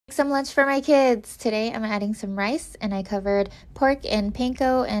Some lunch for my kids. Today I'm adding some rice and I covered pork in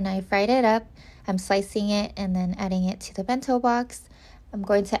panko and I fried it up. I'm slicing it and then adding it to the bento box. I'm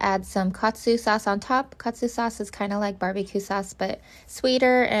going to add some katsu sauce on top. Katsu sauce is kind of like barbecue sauce but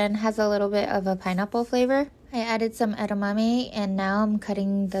sweeter and has a little bit of a pineapple flavor. I added some edamame and now I'm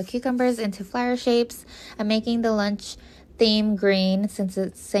cutting the cucumbers into flower shapes. I'm making the lunch theme green since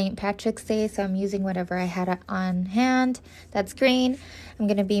it's St. Patrick's Day, so I'm using whatever I had on hand that's green. I'm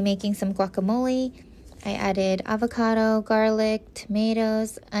going to be making some guacamole. I added avocado, garlic,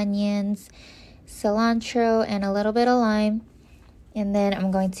 tomatoes, onions, cilantro, and a little bit of lime. And then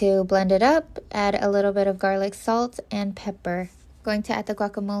I'm going to blend it up, add a little bit of garlic salt and pepper. I'm going to add the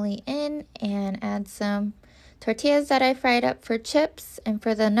guacamole in and add some tortillas that I fried up for chips. And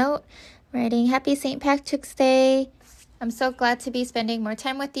for the note, I'm writing Happy St. Patrick's Day. I'm so glad to be spending more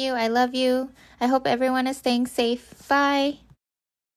time with you. I love you. I hope everyone is staying safe. Bye.